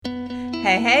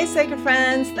Hey, sacred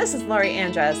friends, this is Lori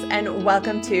Andress, and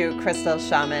welcome to Crystal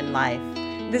Shaman Life.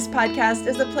 This podcast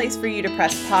is a place for you to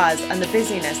press pause on the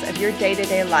busyness of your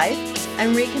day-to-day life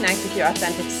and reconnect with your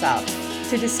authentic self,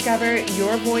 to discover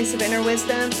your voice of inner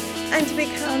wisdom, and to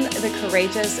become the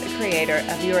courageous creator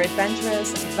of your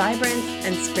adventurous, vibrant,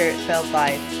 and spirit-filled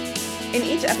life. In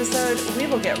each episode, we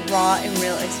will get raw and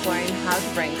real exploring how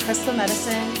to bring crystal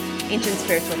medicine, ancient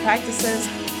spiritual practices,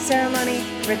 ceremony,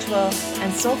 ritual,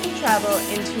 and soulful travel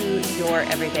into your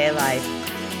everyday life.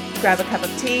 Grab a cup of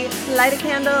tea, light a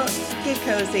candle, get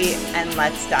cozy, and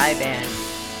let's dive in.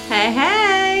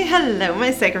 Hey, hello my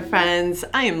sacred friends.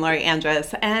 I am Lori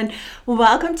Andress, and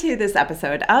welcome to this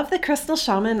episode of the Crystal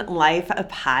Shaman Life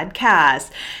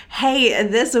podcast. Hey,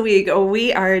 this week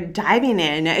we are diving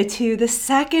in to the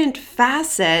second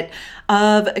facet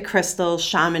of crystal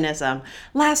shamanism.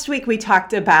 Last week we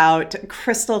talked about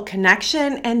crystal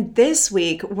connection, and this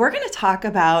week we're going to talk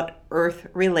about earth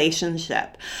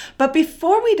relationship. But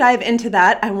before we dive into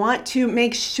that, I want to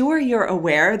make sure you're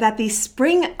aware that the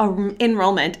spring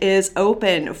enrollment is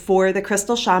open for the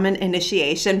Crystal Shaman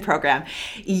Initiation Program.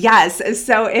 Yes,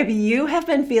 so if you have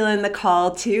been feeling the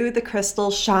call to the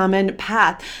Crystal Shaman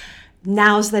path,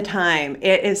 now's the time.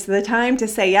 It is the time to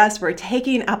say yes. We're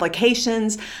taking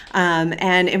applications and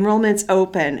enrollment's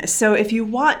open. So if you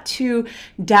want to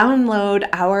download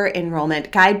our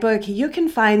enrollment guidebook, you can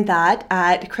find that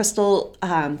at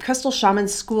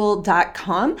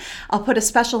crystalshamanschool.com. I'll put a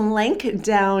special link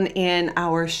down in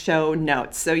our show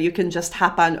notes, so you can just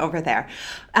hop on over there.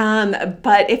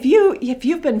 But if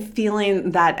you've been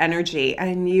feeling that energy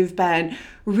and you've been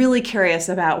really curious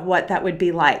about what that would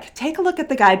be like, take a look at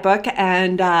the guidebook,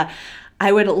 and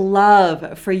I would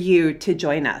love for you to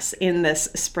join us in this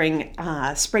spring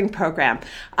program.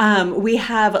 We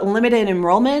have limited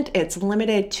enrollment. It's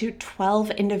limited to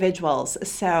 12 individuals.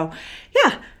 So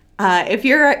yeah, if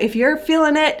you're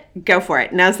feeling it, go for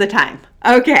it. Now's the time.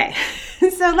 Okay,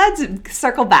 so let's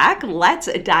circle back. Let's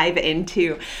dive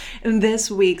into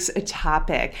this week's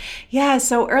topic. Yeah,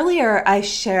 so earlier I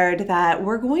shared that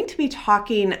we're going to be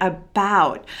talking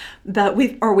about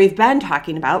we've been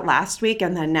talking about last week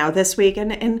and then now this week,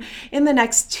 and in the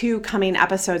next two coming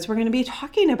episodes, we're going to be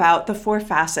talking about the four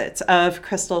facets of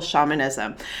crystal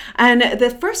shamanism. And the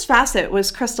first facet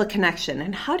was crystal connection,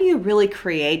 and how do you really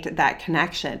create that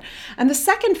connection? And the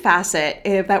second facet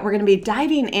that we're going to be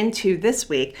diving into this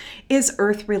week is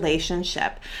earth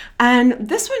relationship. And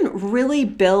this one really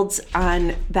builds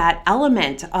on that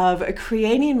element of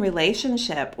creating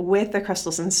relationship with the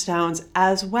crystals and stones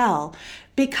as well,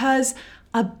 because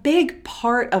a big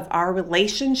part of our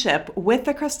relationship with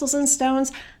the crystals and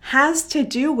stones has to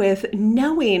do with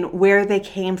knowing where they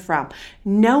came from,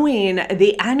 knowing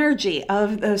the energy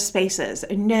of those spaces,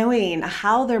 knowing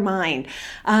how they're mined,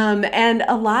 and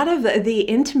a lot of the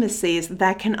intimacies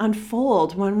that can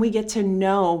unfold when we get to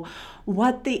know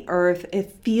what the earth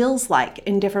it feels like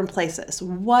in different places,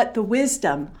 what the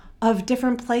wisdom of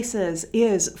different places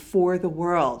is for the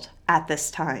world at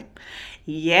this time.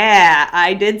 Yeah,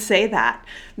 I did say that.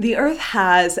 The earth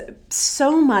has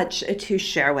so much to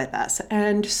share with us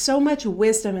and so much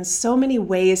wisdom and so many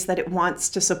ways that it wants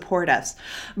to support us.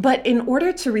 But in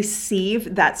order to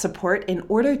receive that support, in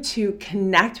order to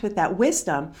connect with that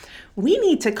wisdom, we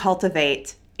need to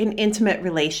cultivate an intimate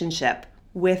relationship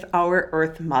with our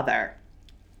Earth Mother.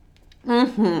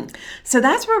 So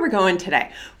that's where we're going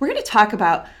today. We're going to talk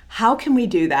about how can we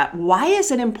do that? Why is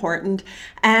it important?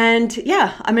 And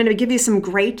yeah, I'm going to give you some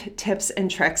great tips and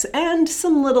tricks and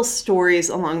some little stories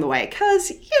along the way,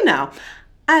 because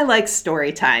I like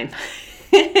story time.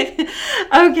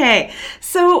 Okay,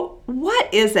 so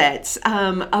what is it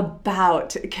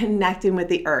about connecting with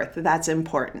the earth that's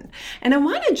important? And I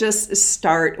want to just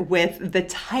start with the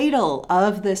title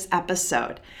of this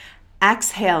episode,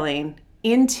 Exhaling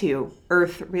into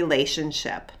Earth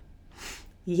Relationship.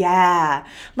 Yeah,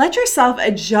 let yourself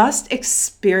just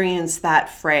experience that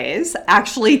phrase.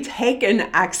 Actually take an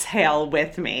exhale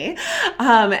with me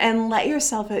and let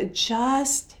yourself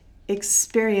just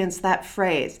experience that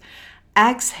phrase,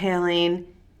 exhaling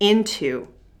into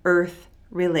Earth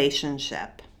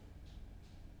Relationship.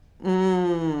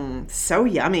 So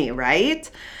yummy, right?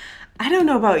 I don't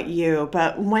know about you,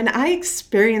 but when I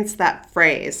experience that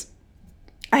phrase,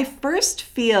 I first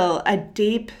feel a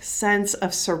deep sense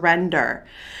of surrender,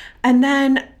 and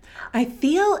then I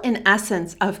feel an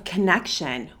essence of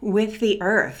connection with the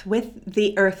earth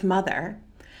mother,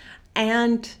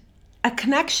 and a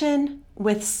connection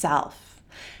with self.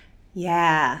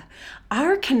 Yeah,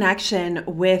 our connection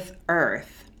with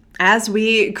earth as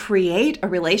we create a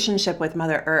relationship with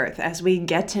Mother Earth, as we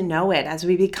get to know it, as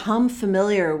we become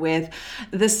familiar with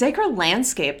the sacred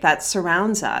landscape that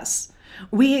surrounds us,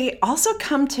 we also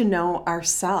come to know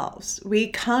ourselves. We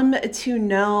come to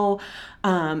know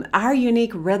our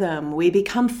unique rhythm. We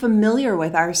become familiar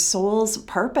with our soul's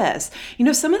purpose.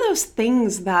 Some of those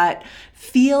things that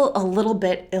feel a little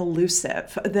bit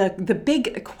elusive, the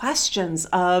big questions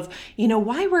of,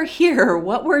 why we're here,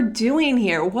 what we're doing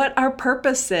here, what our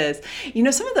purpose is.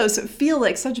 Some of those feel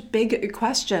like such big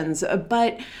questions,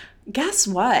 but guess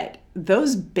what?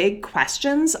 Those big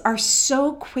questions are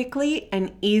so quickly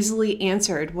and easily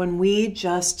answered when we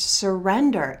just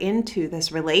surrender into this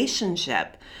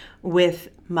relationship with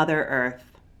Mother Earth.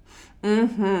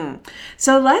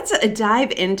 So let's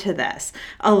dive into this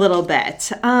a little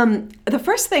bit. The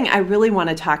first thing I really want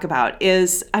to talk about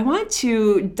is I want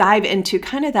to dive into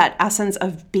kind of that essence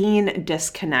of being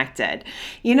disconnected.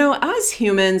 As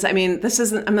humans, this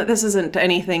isn't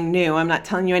anything new. I'm not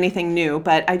telling you anything new,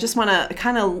 but I just want to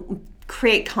kind of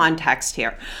create context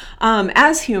here.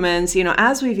 As humans,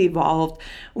 as we've evolved,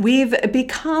 we've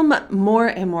become more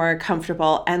and more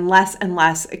comfortable and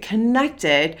less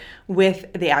connected with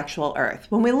the actual earth.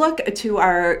 When we look to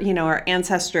our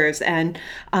ancestors and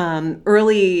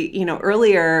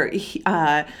earlier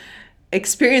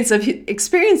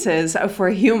experiences for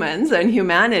humans and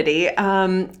humanity,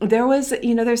 there's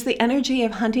the energy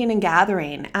of hunting and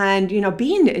gathering and,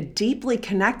 being deeply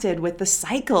connected with the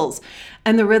cycles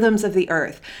and the rhythms of the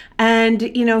earth. And,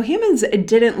 humans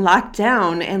didn't lock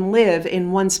down and live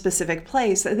in one specific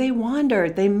place. They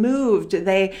wandered, they moved,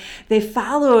 they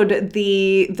followed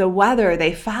the weather,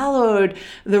 they followed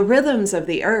the rhythms of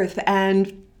the earth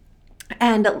and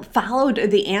followed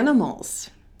the animals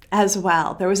as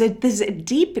well. There was this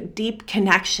deep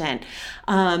connection,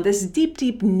 this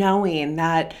deep knowing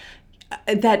that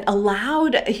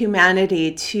allowed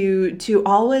humanity to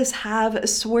always have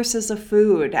sources of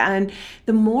food. And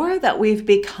the more that we've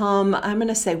become, I'm going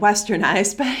to say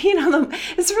westernized, but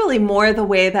it's really more the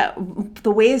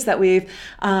ways that we've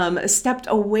stepped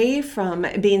away from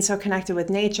being so connected with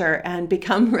nature and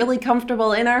become really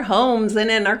comfortable in our homes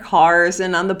and in our cars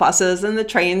and on the buses and the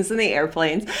trains and the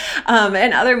airplanes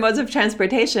and other modes of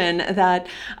transportation that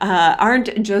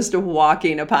aren't just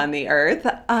walking upon the earth.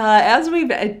 As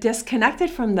we've disconnected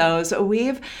from those,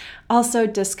 we've also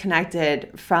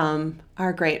disconnected from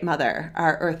our great mother,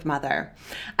 our Earth Mother.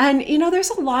 And there's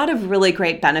a lot of really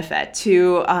great benefit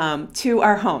to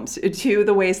our homes, to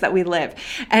the ways that we live.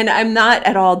 And I'm not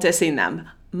at all dissing them.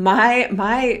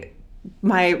 My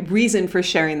reason for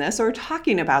sharing this or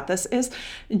talking about this is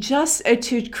just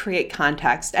to create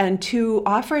context and to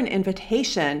offer an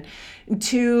invitation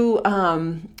to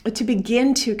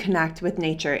begin to connect with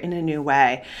nature in a new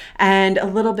way and a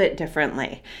little bit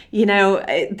differently.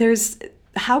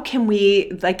 How can we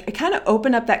kind of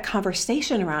open up that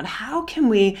conversation around how can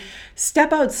we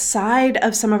step outside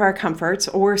of some of our comforts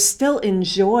or still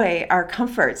enjoy our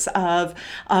comforts of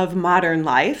modern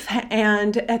life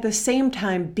and at the same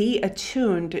time be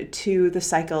attuned to the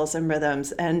cycles and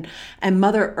rhythms and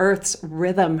Mother Earth's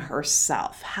rhythm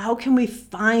herself? How can we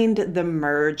find the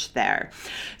merge there?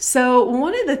 So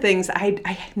one of the things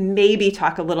I maybe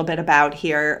talk a little bit about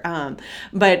here,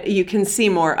 but you can see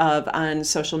more of on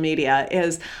social media is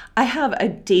I have a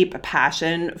deep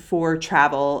passion for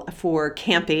travel, for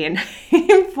camping,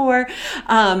 for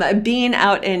being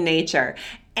out in nature.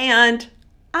 And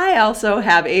I also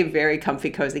have a very comfy,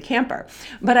 cozy camper,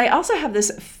 but I also have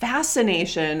this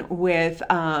fascination with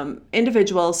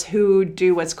individuals who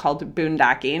do what's called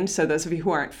boondocking. So those of you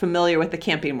who aren't familiar with the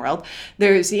camping world,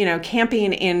 there's,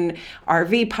 camping in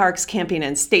RV parks, camping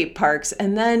in state parks,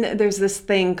 and then there's this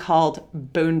thing called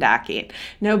boondocking.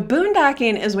 Now,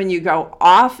 boondocking is when you go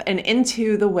off and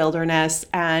into the wilderness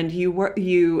and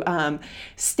you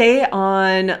stay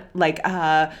on like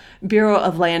Bureau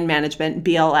of Land Management,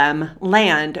 BLM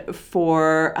land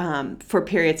for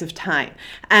periods of time,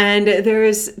 and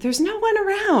there's no one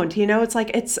around.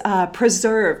 It's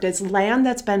preserved. It's land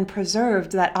that's been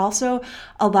preserved that also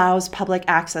allows public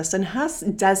access and has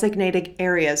designated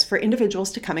areas for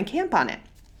individuals to come and camp on it.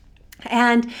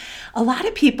 And a lot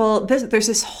of people, there's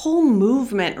this whole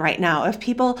movement right now of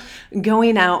people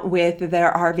going out with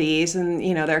their RVs and,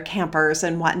 their campers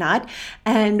and whatnot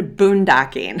and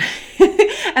boondocking.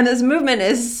 And this movement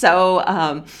is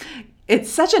so,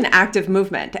 it's such an active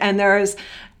movement. And there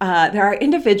are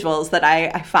individuals that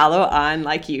I follow on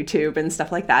like YouTube and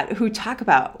stuff like that who talk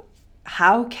about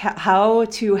how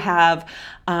to have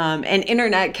an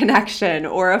internet connection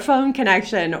or a phone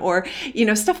connection or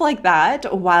stuff like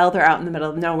that while they're out in the middle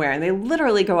of nowhere, and they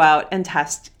literally go out and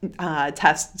test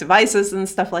devices and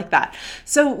stuff like that.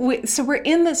 So we're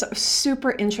in this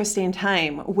super interesting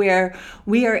time where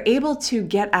we are able to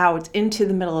get out into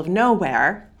the middle of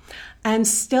nowhere and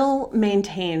still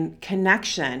maintain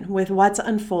connection with what's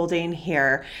unfolding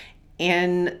here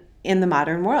in the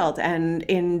modern world and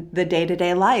in the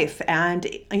day-to-day life and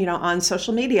on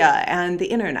social media and the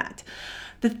internet.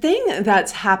 The thing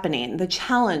that's happening, the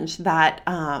challenge that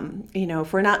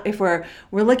if we're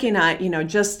looking at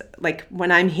just like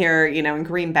when I'm here in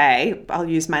Green Bay, I'll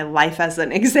use my life as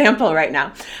an example right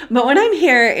now. But when I'm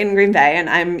here in Green Bay and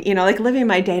I'm like living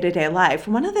my day-to-day life,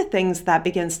 one of the things that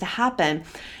begins to happen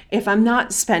if I'm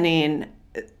not spending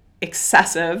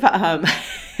excessive,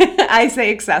 I say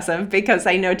excessive because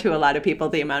I know to a lot of people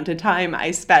the amount of time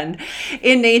I spend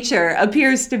in nature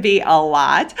appears to be a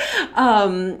lot.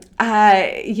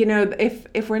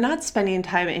 If we're not spending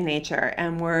time in nature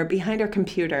and we're behind our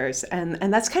computers, and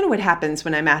that's kind of what happens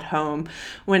when I'm at home,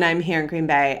 when I'm here in Green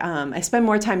Bay, I spend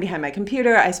more time behind my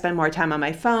computer, I spend more time on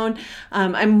my phone,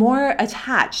 I'm more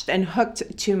attached and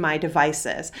hooked to my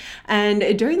devices.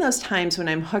 And during those times when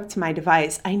I'm hooked to my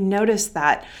device, I notice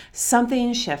that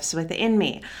something shifts within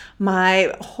me.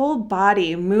 My whole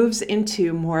body moves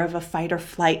into more of a fight or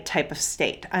flight type of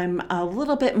state. I'm a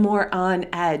little bit more on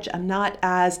edge. I'm not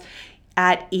as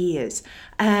at ease.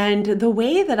 And the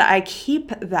way that I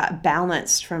keep that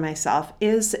balanced for myself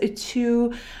is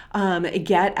to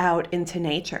get out into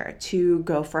nature, to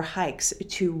go for hikes,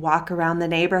 to walk around the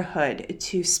neighborhood,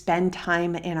 to spend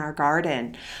time in our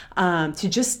garden, to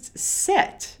just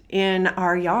sit in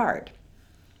our yard.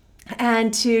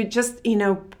 And to just,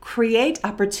 create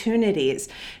opportunities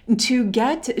to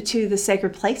get to the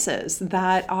sacred places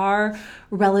that are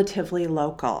relatively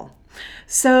local.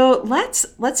 So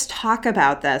let's talk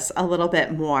about this a little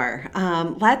bit more.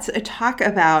 Let's talk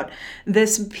about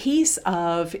this piece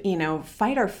of,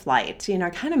 fight or flight. I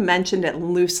kind of mentioned it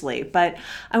loosely, but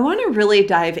I want to really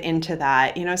dive into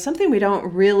that. Something we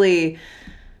don't really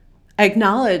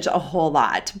acknowledge a whole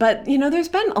lot. But, there's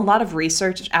been a lot of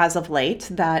research as of late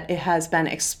that it has been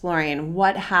exploring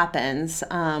what happens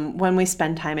when we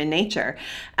spend time in nature.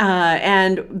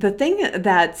 And the thing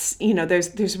that's,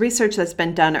 there's research that's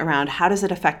been done around how does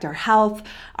it affect our health,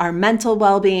 our mental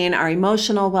well-being, our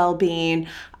emotional well-being,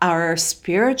 our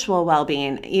spiritual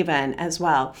well-being even as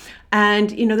well.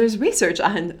 And, there's research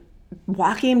on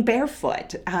walking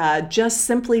barefoot, just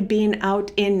simply being out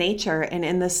in nature and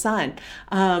in the sun.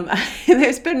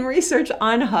 There's been research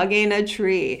on hugging a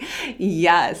tree.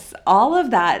 Yes, all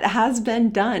of that has been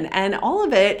done. And all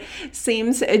of it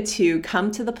seems to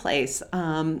come to the place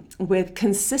with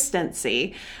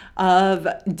consistency of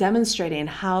demonstrating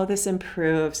how this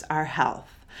improves our health.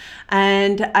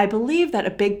 And I believe that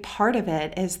a big part of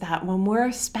it is that when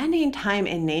we're spending time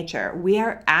in nature, we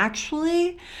are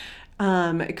actually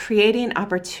creating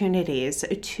opportunities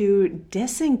to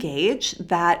disengage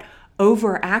that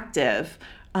overactive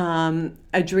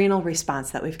adrenal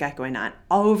response that we've got going on,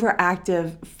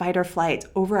 overactive fight or flight,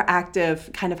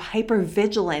 overactive kind of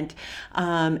hypervigilant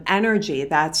energy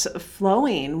that's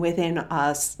flowing within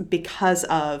us because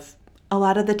of a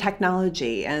lot of the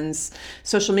technology and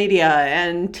social media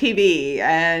and TV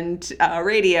and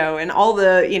radio and all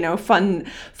the, fun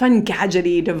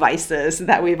gadgety devices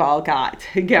that we've all got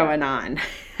going on.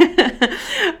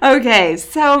 Okay,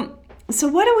 so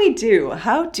what do we do?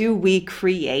 How do we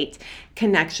create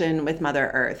connection with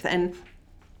Mother Earth? And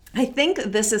I think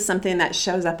this is something that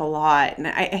shows up a lot, and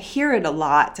I hear it a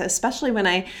lot, especially when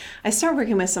I start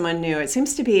working with someone new. It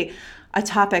seems to be a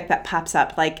topic that pops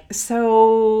up like,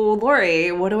 so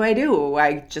Lori, what do?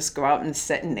 I just go out and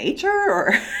sit in nature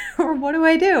or what do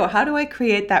I do? How do I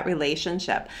create that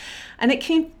relationship? And it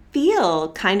can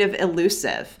feel kind of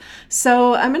elusive.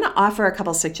 So I'm going to offer a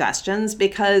couple suggestions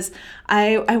because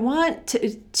I want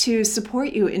to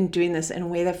support you in doing this in a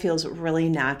way that feels really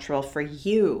natural for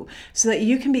you so that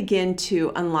you can begin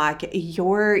to unlock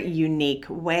your unique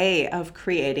way of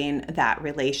creating that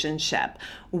relationship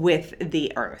with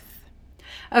the earth.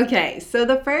 Okay, so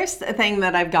the first thing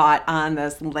that I've got on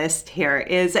this list here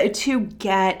is to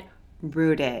get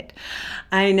rooted.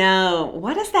 I know.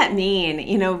 What does that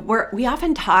mean? We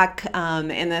often talk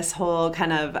in this whole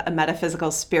kind of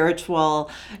metaphysical, spiritual,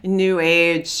 new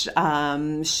age,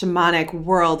 shamanic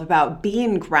world about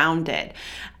being grounded.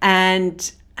 And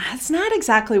That's not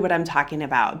exactly what I'm talking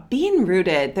about. Being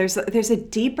rooted, there's a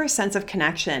deeper sense of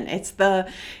connection. It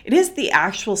is the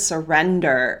actual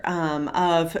surrender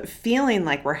of feeling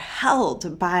like we're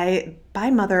held by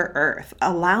Mother Earth,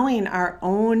 allowing our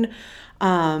own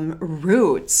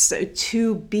roots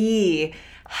to be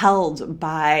held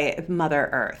by Mother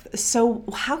Earth. So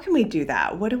how can we do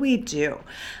that? What do we do?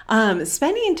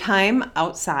 Spending time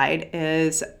outside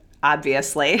is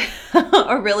obviously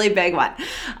a really big one.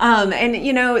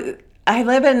 And I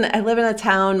live in a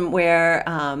town where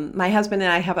my husband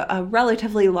and I have a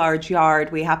relatively large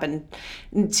yard. We happen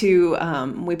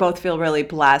to we both feel really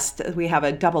blessed. We have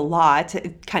a double lot,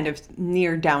 kind of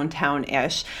near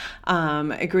downtown-ish,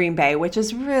 Green Bay, which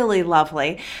is really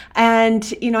lovely.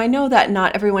 And I know that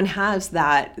not everyone has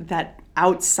that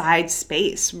outside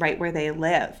space right where they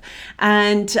live.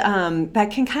 And that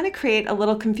can kind of create a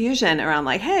little confusion around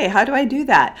like, hey, how do I do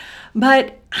that?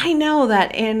 But I know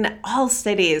that in all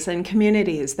cities and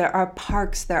communities, there are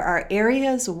parks, there are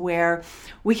areas where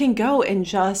we can go and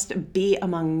just be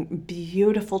among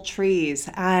beautiful trees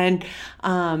and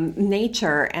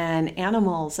nature and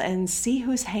animals and see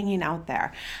who's hanging out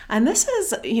there. And this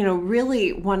is,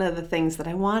 really one of the things that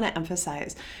I want to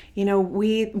emphasize.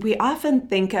 We often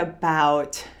think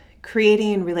about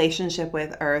creating relationship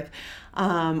with Earth,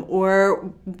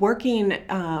 or working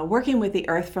with the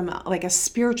earth from like a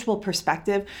spiritual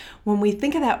perspective. When we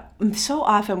think of that, so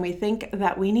often we think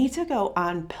that we need to go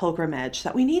on pilgrimage,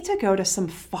 that we need to go to some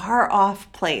far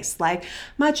off place like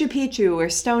Machu Picchu or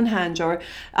Stonehenge or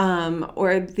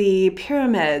the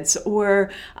pyramids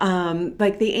or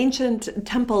like the ancient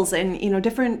temples in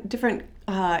different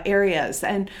areas.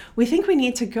 And we think we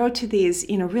need to go to these,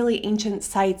 really ancient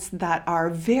sites that are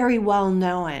very well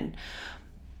known.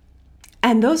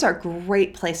 And those are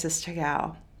great places to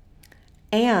go.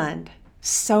 And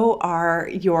so are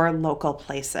your local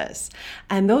places.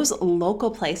 And those local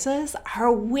places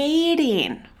are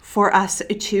waiting for us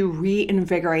to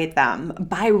reinvigorate them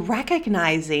by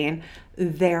recognizing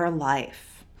their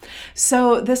life.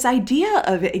 So this idea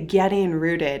of getting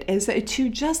rooted is to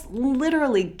just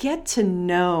literally get to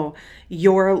know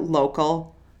your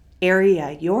local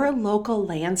area, your local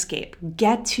landscape,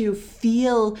 get to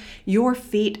feel your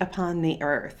feet upon the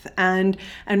earth and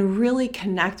really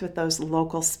connect with those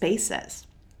local spaces.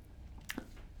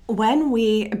 When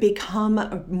we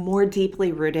become more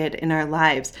deeply rooted in our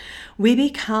lives, we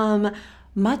become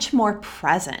much more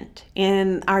present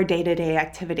in our day-to-day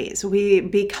activities. We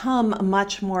become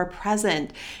much more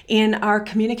present in our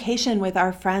communication with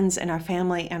our friends and our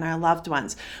family and our loved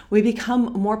ones. We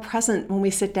become more present when we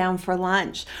sit down for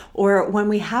lunch, or when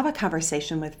we have a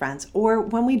conversation with friends, or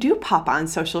when we do pop on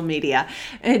social media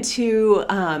to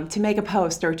make a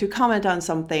post or to comment on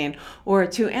something or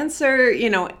to answer,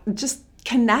 just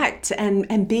connect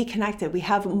and be connected. We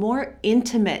have more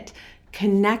intimate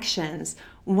connections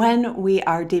when we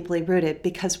are deeply rooted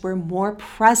because we're more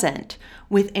present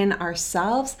within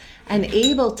ourselves and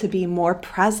able to be more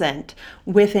present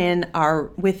within our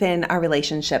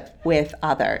relationship with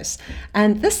others.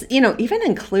 And this, even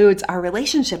includes our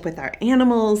relationship with our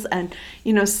animals and,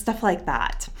 stuff like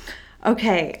that.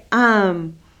 Okay.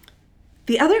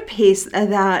 The other piece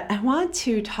that I want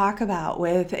to talk about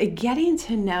with getting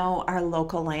to know our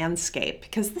local landscape,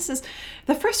 because this is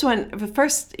the first one, the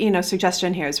first,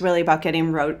 suggestion here is really about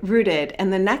getting rooted.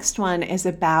 And the next one is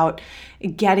about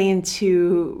getting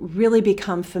to really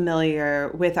become familiar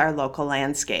with our local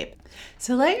landscape.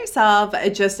 So let yourself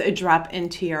just drop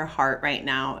into your heart right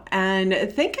now and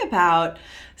think about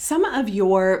some of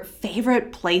your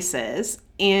favorite places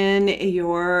in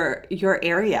your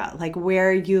area, like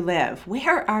where you live.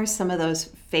 Where are some of those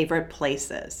favorite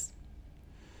places?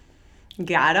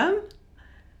 Got them?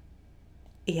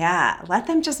 Yeah, let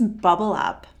them just bubble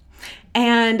up.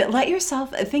 And let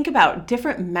yourself think about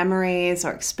different memories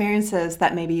or experiences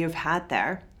that maybe you've had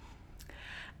there.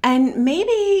 And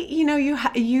maybe,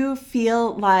 you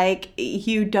feel like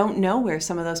you don't know where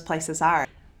some of those places are.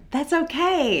 That's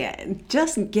okay.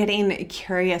 Just getting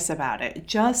curious about it,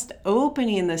 just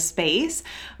opening the space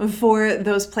for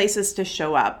those places to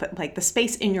show up, like the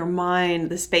space in your mind,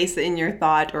 the space in your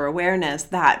thought or awareness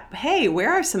that, hey,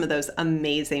 where are some of those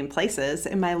amazing places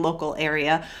in my local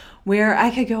area where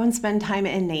I could go and spend time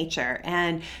in nature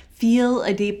and feel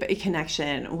a deep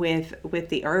connection with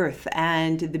the earth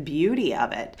and the beauty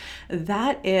of it.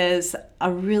 That is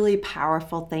a really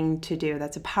powerful thing to do.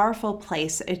 That's a powerful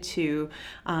place to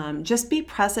just be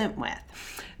present with.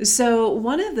 So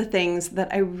one of the things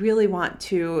that I really want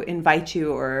to invite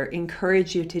you or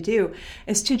encourage you to do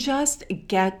is to just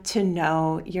get to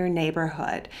know your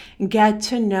neighborhood, get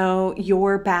to know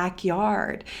your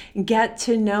backyard, get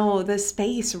to know the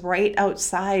space right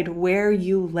outside where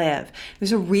you live.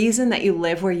 There's a reason that you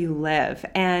live where you live,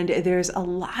 and there's a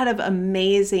lot of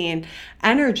amazing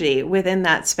energy within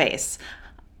that space.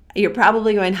 You're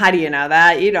probably going, how do you know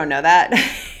that? You don't know that.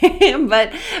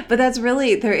 but that's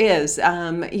really, there is.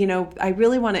 I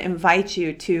really want to invite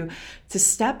you to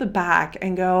step back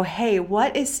and go, hey,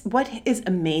 what is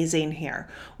amazing here?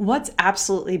 What's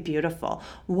absolutely beautiful?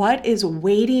 What is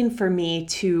waiting for me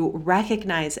to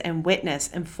recognize and witness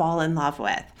and fall in love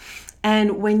with?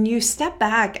 And when you step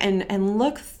back and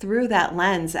look through that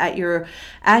lens at your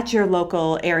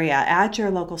local area, at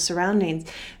your local surroundings,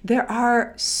 there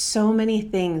are so many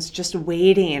things just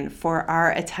waiting for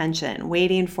our attention,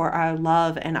 waiting for our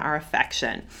love and our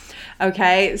affection.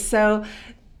 Okay, so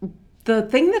the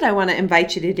thing that I want to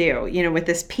invite you to do, with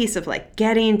this piece of like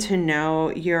getting to know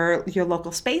your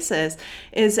local spaces,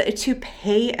 is to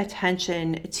pay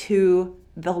attention to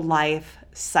the life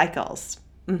cycles.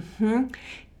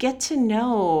 Get to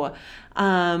know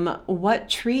what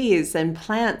trees and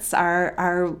plants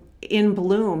are in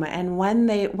bloom and when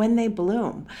they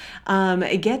bloom.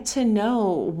 Get to know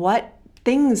what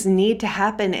things need to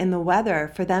happen in the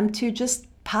weather for them to just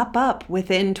pop up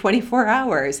within 24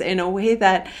 hours in a way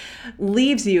that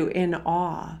leaves you in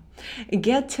awe.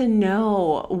 Get to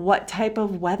know what type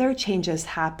of weather changes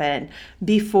happen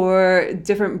before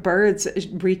different birds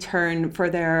return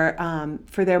for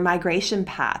their migration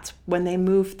paths when they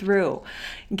move through.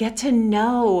 Get to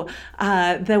know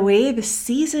the way the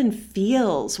season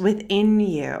feels within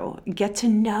you. Get to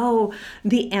know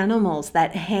the animals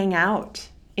that hang out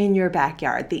in your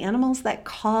backyard, the animals that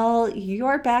call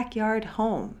your backyard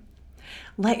home.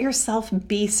 Let yourself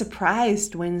be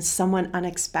surprised when someone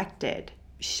unexpected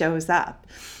shows up.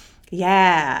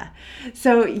 Yeah.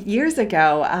 So years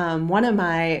ago, one of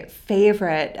my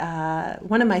spirit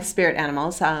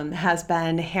animals has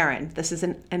been heron. This is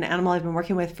an animal I've been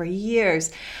working with for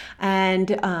years.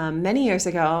 And many years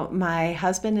ago, my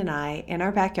husband and I, in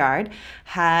our backyard,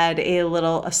 had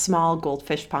a small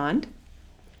goldfish pond.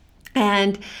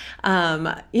 And,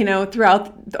 over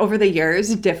the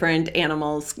years, different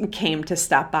animals came to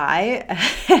stop by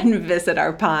and visit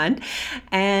our pond.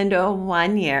 And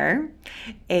one year,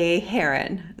 a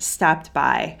heron stopped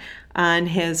by on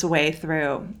his way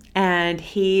through, and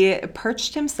he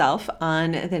perched himself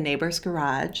on the neighbor's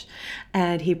garage,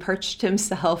 and he perched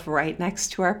himself right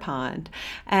next to our pond.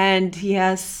 And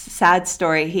yes, sad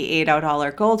story, he ate out all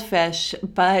our goldfish,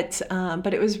 but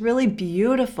it was really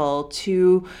beautiful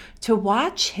to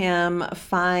watch him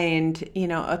find,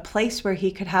 a place where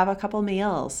he could have a couple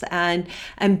meals and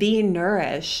be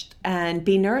nourished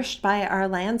by our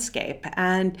landscape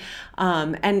and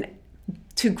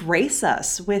to grace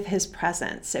us with his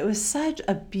presence. It was such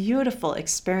a beautiful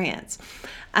experience.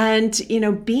 And,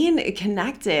 being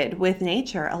connected with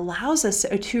nature allows us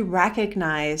to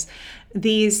recognize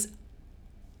these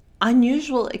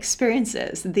unusual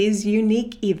experiences, these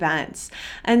unique events.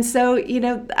 And so,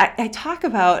 I talked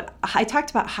about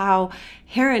how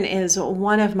heron is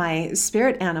one of my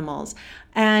spirit animals.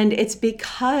 And it's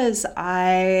because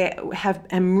I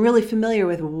am really familiar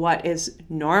with what is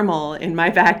normal in my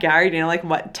backyard, like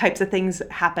what types of things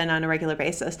happen on a regular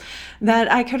basis,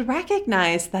 that I could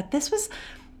recognize that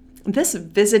this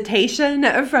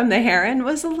visitation from the heron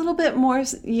was a little bit more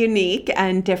unique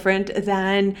and different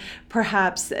than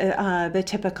perhaps the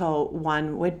typical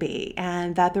one would be,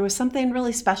 and that there was something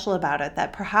really special about it,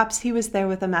 that perhaps he was there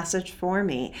with a message for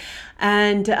me.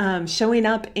 And showing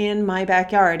up in my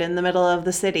backyard in the middle of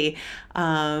the city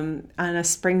on a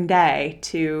spring day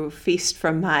to feast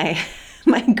from my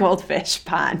goldfish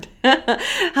pond.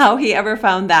 How he ever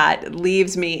found that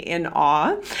leaves me in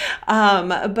awe.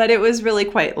 But it was really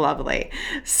quite lovely.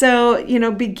 So,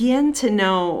 begin to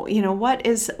know,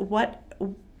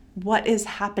 what is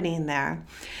happening there.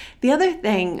 The other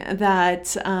thing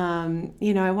that,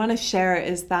 I want to share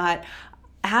is that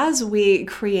as we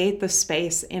create the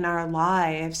space in our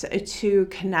lives to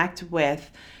connect with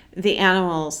the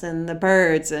animals and the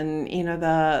birds and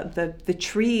the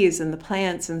trees and the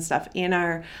plants and stuff in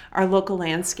our local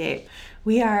landscape,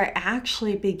 we are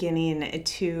actually beginning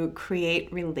to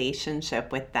create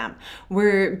relationship with them.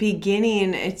 We're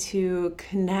beginning to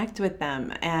connect with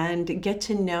them and get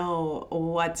to know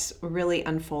what's really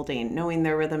unfolding, knowing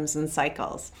their rhythms and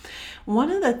cycles. One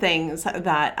of the things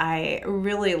that I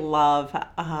really love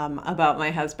about my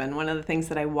husband, one of the things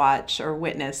that I watch or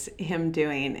witness him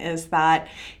doing, is that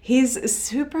he's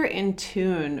super in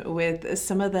tune with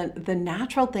some of the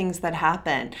natural things that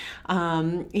happen.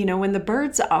 When the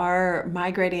birds are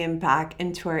migrating back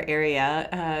into our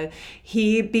area,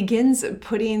 he begins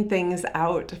putting things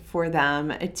out for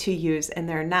them to use in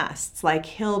their nests. Like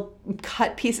he'll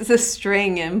cut pieces of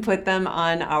string and put them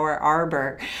on our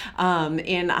arbor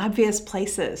in obvious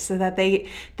places so that they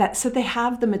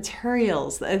have the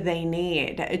materials that they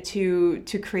need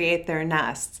to create their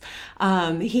nests.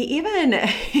 He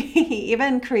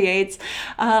even creates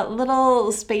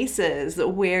little spaces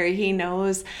where he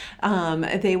knows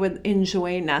they would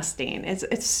enjoy nesting.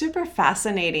 It's super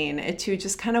fascinating to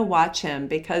just kind of watch him,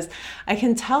 because I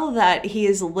can tell that he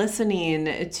is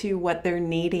listening to what they're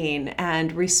needing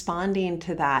and responding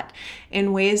to that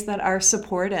in ways that are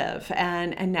supportive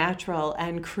and natural,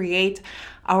 and create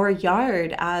our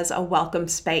yard as a welcome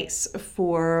space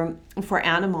for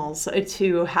animals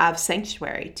to have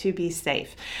sanctuary, to be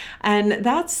safe. And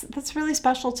that's really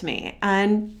special to me.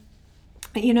 And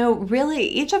really,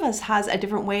 each of us has a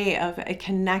different way of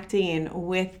connecting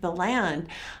with the land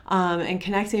and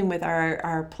connecting with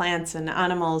our plants and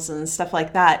animals and stuff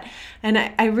like that. And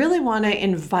I really want to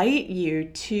invite you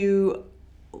to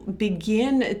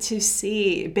begin to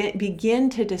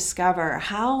discover,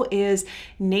 how is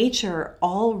nature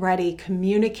already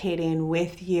communicating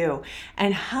with you,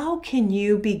 and how can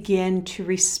you begin to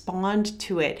respond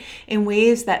to it in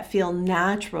ways that feel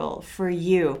natural for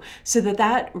you, so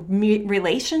that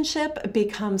relationship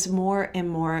becomes more and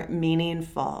more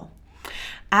meaningful.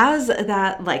 As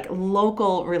that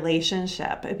local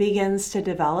relationship begins to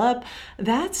develop,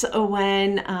 that's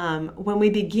when we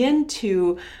begin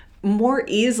to more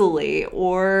easily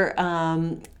more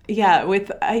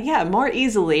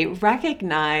easily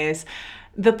recognize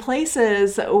the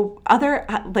places,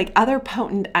 other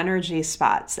potent energy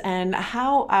spots, and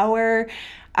how our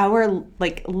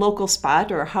local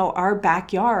spot, or how our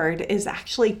backyard is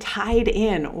actually tied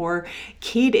in or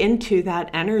keyed into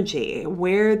that energy,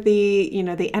 where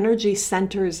the energy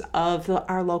centers of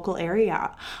our local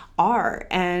area are,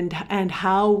 and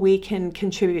how we can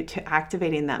contribute to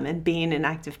activating them and being an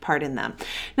active part in them.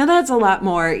 Now that's a lot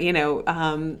more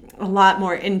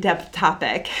in-depth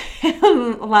topic, a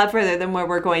lot further than where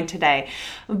we're going today.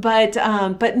 But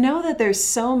know that there's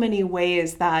so many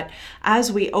ways that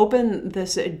as we open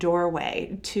this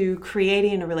doorway to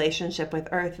creating a relationship with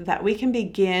Earth, that we can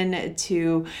begin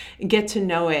to get to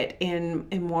know it in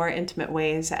more intimate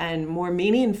ways and more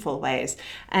meaningful ways,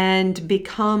 and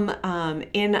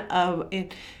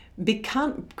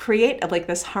create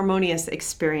this harmonious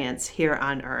experience here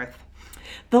on Earth.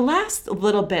 The last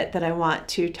little bit that I want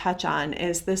to touch on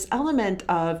is this element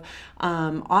of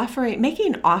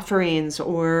making offerings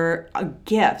or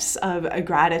gifts of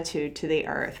gratitude to the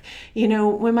earth.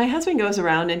 When my husband goes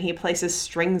around and he places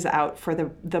strings out for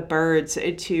the birds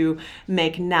to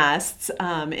make nests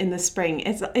in the spring,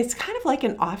 it's kind of like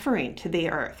an offering to the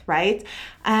earth, right?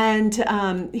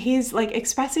 And he's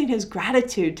expressing his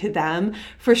gratitude to them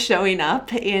for showing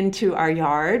up into our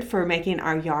yard, for making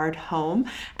our yard home,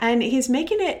 and he's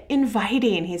making it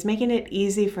inviting. He's making it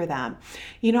easy for them.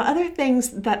 Other things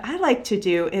that I like to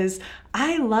do is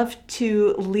I love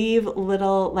to leave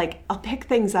little, I'll pick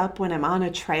things up when I'm on a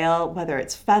trail, whether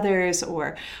it's feathers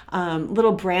or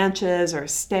little branches or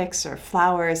sticks or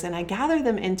flowers, and I gather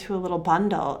them into a little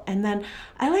bundle. And then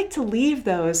I like to leave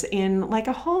those in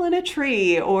a hole in a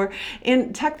tree, or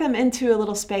tuck them into a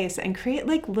little space and create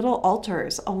little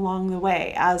altars along the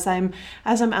way as I'm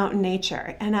out in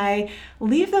nature. And I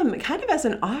leave them kind of as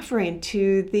an offering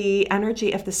to the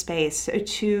energy of the space,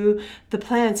 to the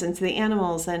plants and to the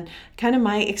animals, and kind of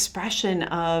my expression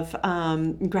of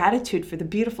gratitude for the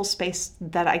beautiful space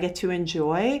that I get to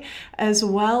enjoy, as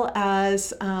well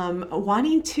as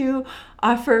wanting to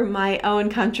offer my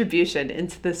own contribution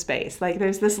into the space.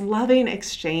 There's this loving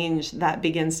exchange that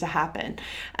begins to happen.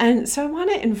 And so I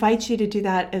want to invite you to do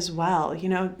that as well.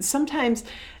 Sometimes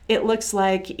it looks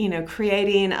like,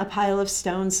 creating a pile of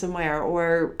stones somewhere,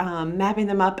 or mapping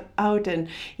them out and,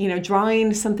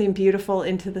 drawing something beautiful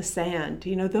into the sand.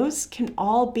 Those can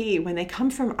all be, when they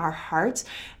come from our hearts,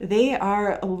 they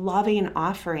are loving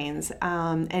offerings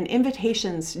and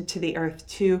invitations to the earth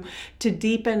to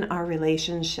deepen our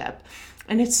relationship.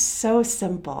 And it's so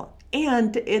simple.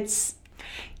 And it's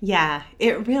Yeah,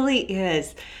 it really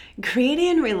is.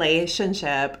 Creating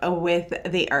relationship with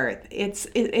the earth.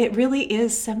 It really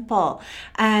is simple.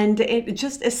 And it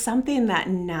just is something that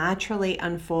naturally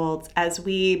unfolds as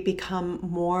we become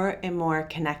more and more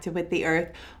connected with the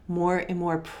earth, more and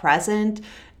more present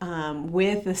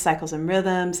with the cycles and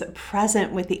rhythms,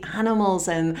 present with the animals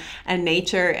and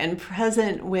nature, and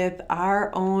present with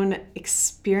our own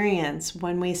experience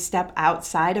when we step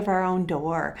outside of our own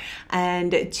door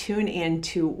and tune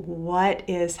into what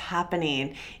is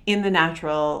happening in the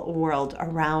natural world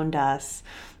around us.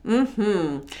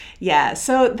 Yeah,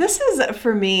 so this is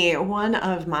for me one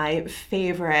of my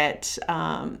favorite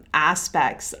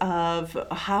aspects of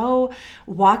how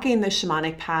walking the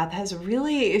shamanic path has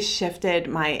really shifted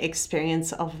my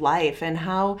experience of life, and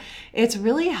how it's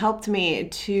really helped me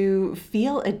to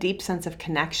feel a deep sense of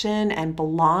connection and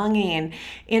belonging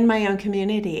in my own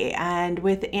community and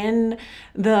within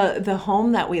the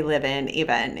home that we live in.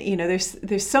 Even,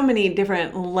 there's so many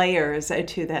different layers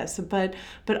to this, but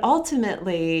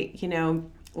ultimately,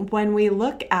 when we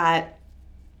look at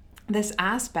this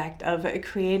aspect of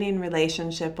creating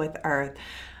relationship with earth,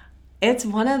 it's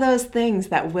one of those things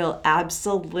that will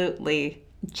absolutely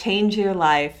change your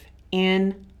life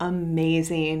in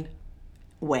amazing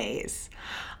ways.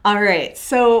 All right,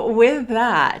 so with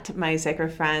that, my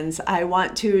sacred friends, I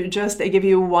want to just give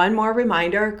you one more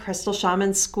reminder. Crystal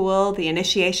Shaman School, the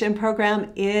initiation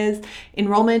program,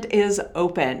 enrollment is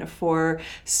open for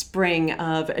spring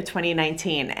of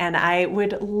 2019, and I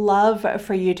would love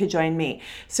for you to join me.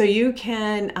 So you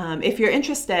can, if you're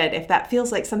interested, if that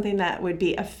feels like something that would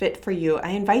be a fit for you, I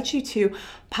invite you to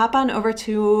pop on over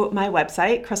to my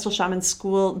website,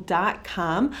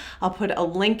 crystalshamanschool.com. I'll put a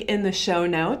link in the show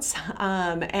notes,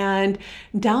 and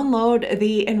download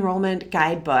the enrollment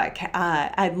guidebook.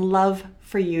 I'd love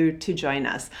for you to join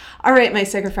us. All right, my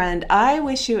sacred friend, I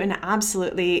wish you an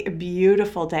absolutely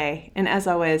beautiful day. And as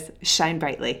always, shine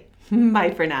brightly.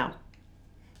 Bye for now.